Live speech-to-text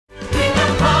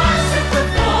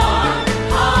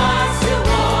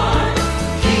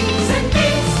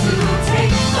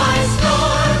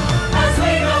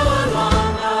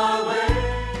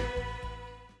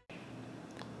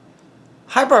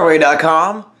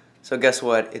Broadway.com. So guess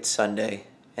what? It's Sunday,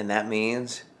 and that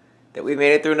means that we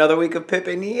made it through another week of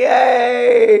Pippin.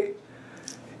 Yay!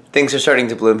 Things are starting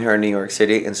to bloom here in New York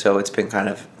City, and so it's been kind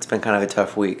of a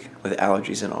tough week with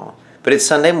allergies and all. But it's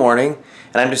Sunday morning,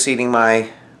 and I'm just eating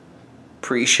my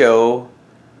pre-show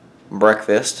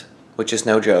breakfast, which is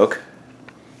no joke.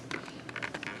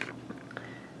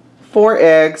 4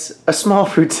 eggs, a small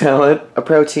fruit salad, a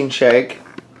protein shake,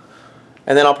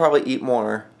 and then I'll probably eat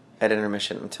more at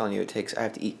intermission. I'm telling you, I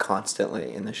have to eat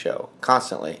constantly in the show.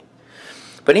 Constantly.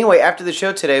 But anyway, after the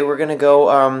show today, we're gonna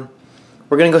go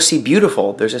see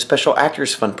Beautiful. There's a special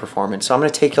Actors Fund performance, so I'm gonna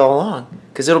take y'all along,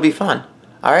 because it'll be fun.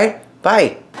 Alright?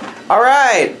 Bye.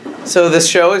 Alright, so the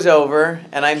show is over,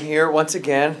 and I'm here once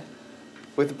again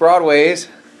with Broadway's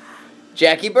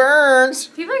Jackie Burns.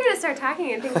 People are gonna start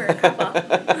talking and think we're a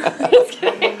couple. Just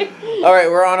kidding.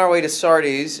 Alright, we're on our way to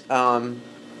Sardi's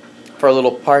for a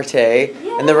little party,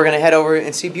 and then we're gonna head over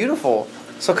and see Beautiful.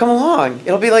 So come along.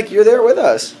 It'll be like you're there with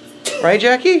us. Right,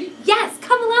 Jackie? Yes,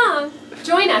 come along.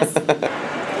 Join us.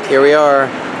 Here we are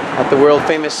at the world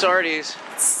famous Sardi's.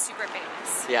 It's super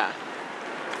famous. Yeah.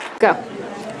 Go.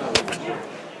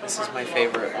 This is my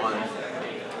favorite one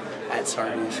at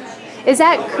Sardi's. Is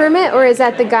that Kermit or is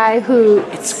that the guy who...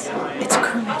 It's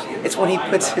Kermit. It's when he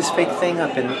puts his fake thing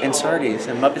up in Sardi's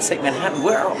and Muppets Take Manhattan.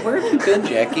 Where have you been,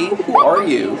 Jackie? Who are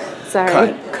you?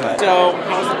 Sorry. Cut. So,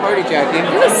 how was the party, Jackie?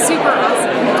 It was super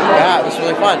awesome. Yeah, it was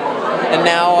really fun. And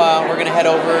now we're going to head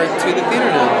over to the theater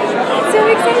now. So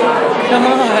excited. Come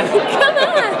on. Come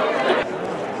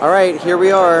on. All right, here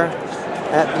we are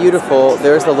at Beautiful.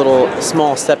 There's the little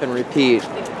small step and repeat.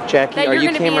 Jackie, are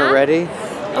you camera ready?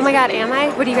 Oh my God, am I?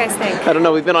 What do you guys think? I don't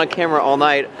know. We've been on camera all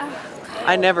night. Oh,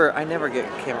 I never get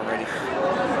camera ready.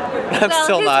 I'm well,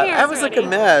 still not. I was ready. like a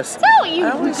mess. No, you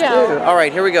I always do. don't. All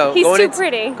right, here we go. He's too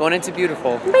pretty. Going into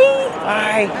Beautiful. Bye.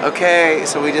 Bye. Okay,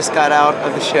 so we just got out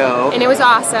of the show. And it was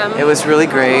awesome. It was really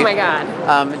great. Oh my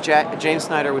God. James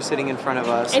Snyder was sitting in front of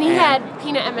us. And he had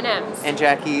peanut M&Ms. And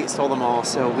Jackie stole them all,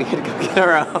 so we had to go get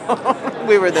our own.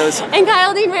 We were those. And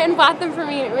Kyle Dean went and bought them for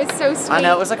me. It was so sweet. I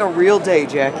know, it was like a real day,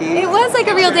 Jackie. It was like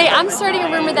a real day. I'm starting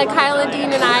a rumor that Kyle and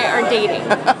Dean and I are dating.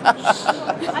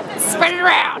 Spread it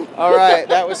around. All right,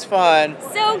 that was fun.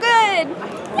 So good.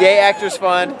 Yay, Actors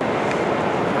Fund.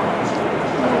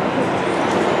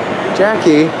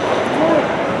 Jackie.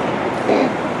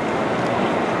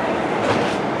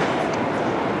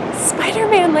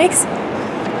 Spider-Man likes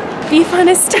beef on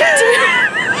his steak.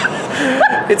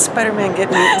 It's Spider-Man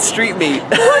getting street meat. Who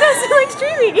doesn't like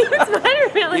street meat? Even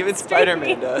Spider-Man likes Even street Spider-Man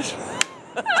meat. does.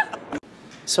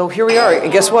 So here we are,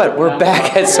 and guess what? We're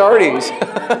back at Sardi's.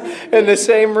 In the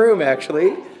same room,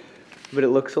 actually. But it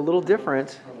looks a little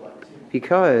different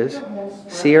because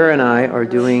Sierra and I are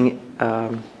doing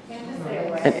an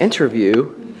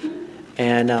interview,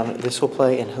 and this will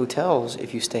play in hotels.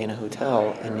 If you stay in a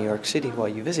hotel in New York City while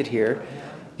you visit here,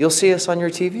 you'll see us on your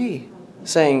TV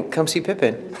saying, come see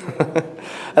Pippin.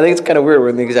 I think it's kind of weird. We're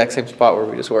in the exact same spot where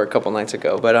we just were a couple nights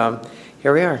ago. But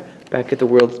here we are, back at the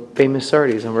world famous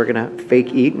Sardi's, and we're going to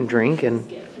fake eat and drink and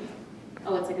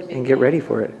get ready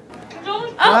for it.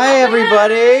 Hi,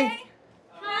 everybody.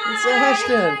 It's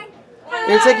Ashton.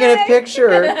 You're taking a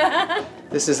picture.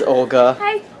 This is Olga.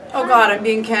 Hi. Oh God, I'm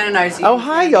being canonized. Oh,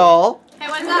 hi, y'all. Hey,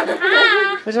 what's up?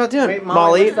 Hi. What y'all doing? Wait,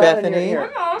 Molly, what's that in Bethany, your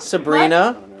hair?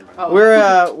 Sabrina. Oh.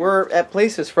 We're at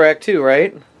Places for Act 2,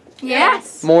 right?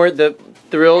 Yes. More the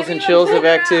thrills and chills of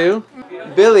Act 2.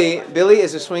 Billy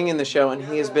is a swing in the show, and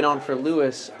he has been on for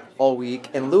Lewis all week.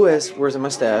 And Lewis wears a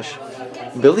mustache.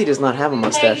 Billy does not have a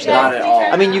mustache though. Not at all.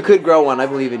 I mean, you could grow one. I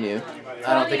believe in you.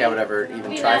 I don't think I would ever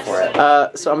even try for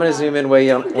it. So I'm gonna zoom in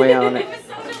way on it.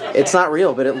 It's not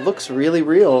real, but it looks really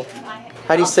real.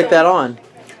 How do you stick that on?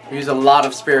 We use a lot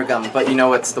of spirit gum, but you know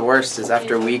what's the worst is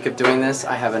after a week of doing this,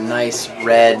 I have a nice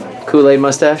red Kool-Aid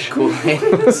mustache? Kool-Aid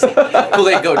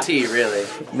goatee, really.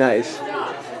 Nice.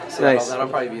 So Nice. that'll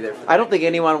probably be there. I don't think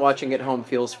anyone watching at home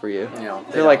feels for you. You know,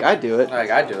 They're like, I'd do it.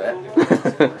 Like I do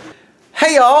it.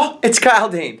 Hey y'all, it's Kyle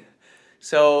Dean.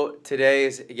 So today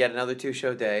is yet another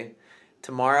 2-show day.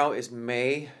 Tomorrow is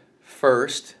May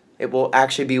 1st. It will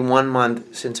actually be 1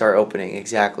 month since our opening,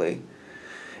 exactly.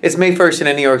 It's May 1st and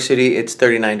in New York City, it's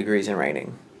 39 degrees and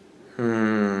raining.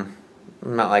 I'm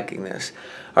not liking this.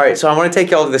 All right, so I want to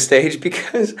take y'all to the stage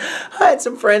because I had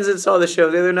some friends that saw the show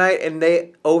the other night and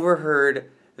they overheard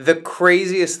the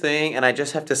craziest thing, and I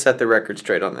just have to set the record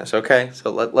straight on this, okay? So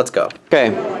let's go.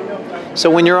 Okay, so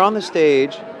when you're on the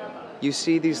stage, you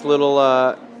see these little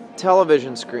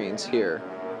television screens here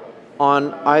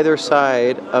on either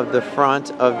side of the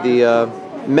front of the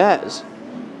mezz.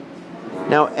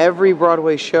 Now, every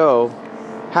Broadway show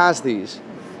has these.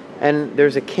 And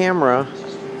there's a camera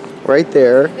right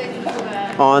there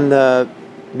on the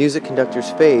music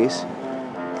conductor's face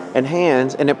and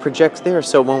hands, and it projects there.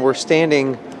 So when we're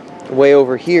standing way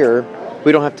over here,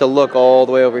 we don't have to look all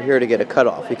the way over here to get a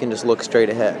cutoff. We can just look straight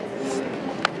ahead.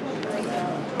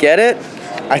 Get it?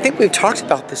 I think we've talked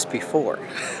about this before.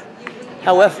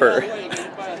 However,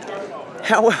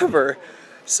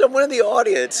 someone in the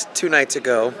audience 2 nights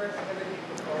ago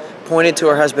pointed to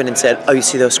her husband and said, "Oh, you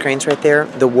see those screens right there?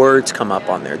 The words come up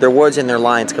on there. Their words and their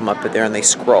lines come up there and they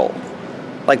scroll.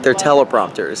 Like they're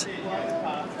teleprompters."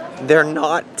 They're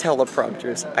not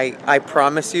teleprompters. I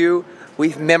promise you,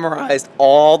 we've memorized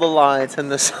all the lines in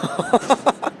the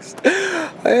songs.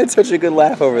 I had such a good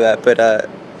laugh over that, but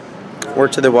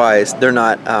word to the wise, they're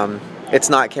not, it's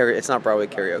not Broadway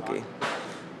karaoke.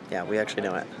 Yeah, we actually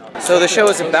know it. So the show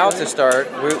is about to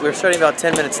start. We're starting about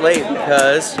 10 minutes late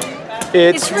because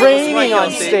it's raining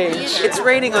on stage. It's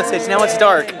raining on stage. Now it's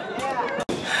dark.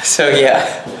 So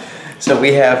yeah, so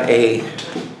we have a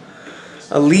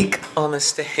leak on the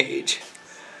stage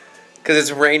because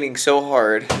it's raining so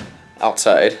hard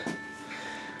outside.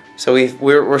 So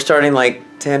we're starting like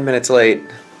 10 minutes late,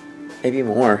 maybe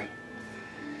more.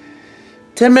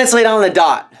 10 minutes late on the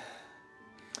dot.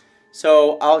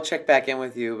 So I'll check back in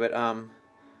with you, but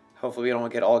hopefully we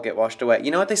don't all get washed away.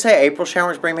 You know what they say? April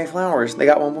showers bring May flowers. They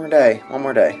got one more day. One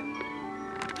more day.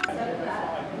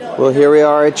 Well, here we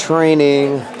are at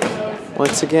training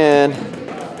once again.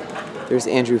 There's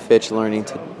Andrew Fitch learning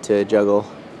to juggle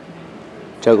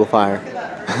fire.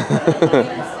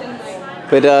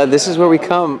 But this is where we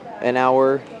come an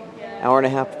hour and a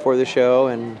half before the show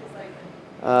and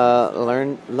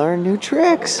learn new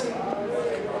tricks.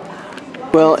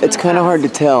 Well, it's kind of hard to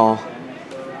tell,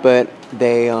 but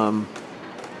they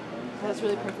That's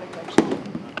really perfect, actually.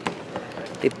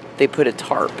 they put a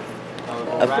tarp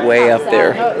way up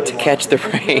there to catch the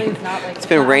rain. It's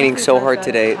been raining so hard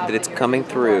today that it's coming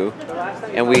through,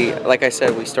 and like I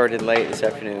said, we started late this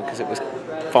afternoon because it was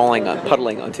puddling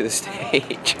onto the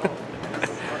stage.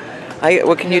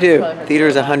 What can you do? Theater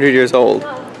is 100 years old,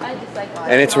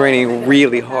 and it's raining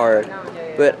really hard,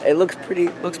 but it looks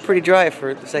pretty dry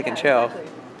for the second show.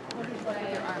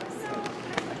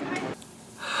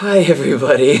 Hi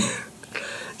everybody.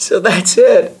 So that's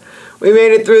it. We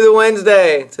made it through the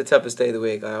Wednesday. It's the toughest day of the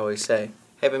week, I always say.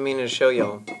 Hey, I've been meaning to show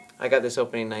y'all. I got this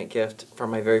opening night gift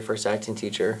from my very first acting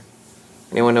teacher.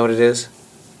 Anyone know what it is?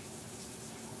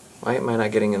 Why am I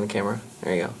not getting in the camera?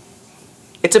 There you go.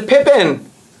 It's a Pippin!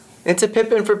 It's a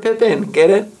Pippin for Pippin.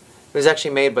 Get it? It was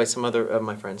actually made by some other of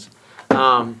my friends.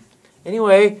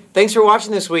 Anyway, thanks for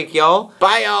watching this week, y'all.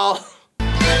 Bye, y'all!